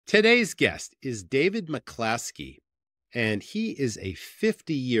Today's guest is David McClaskey, and he is a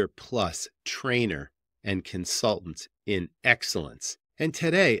 50-year plus trainer and consultant in excellence. And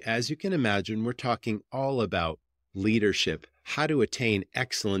today, as you can imagine, we're talking all about leadership, how to attain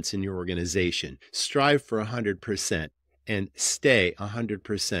excellence in your organization, strive for 100%, and stay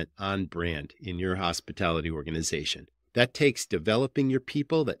 100% on brand in your hospitality organization. That takes developing your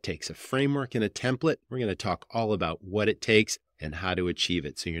people, that takes a framework and a template. We're going to talk all about what it takes and how to achieve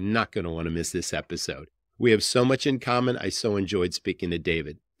it. So you're not going to want to miss this episode. We have so much in common. I so enjoyed speaking to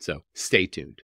David. So stay tuned.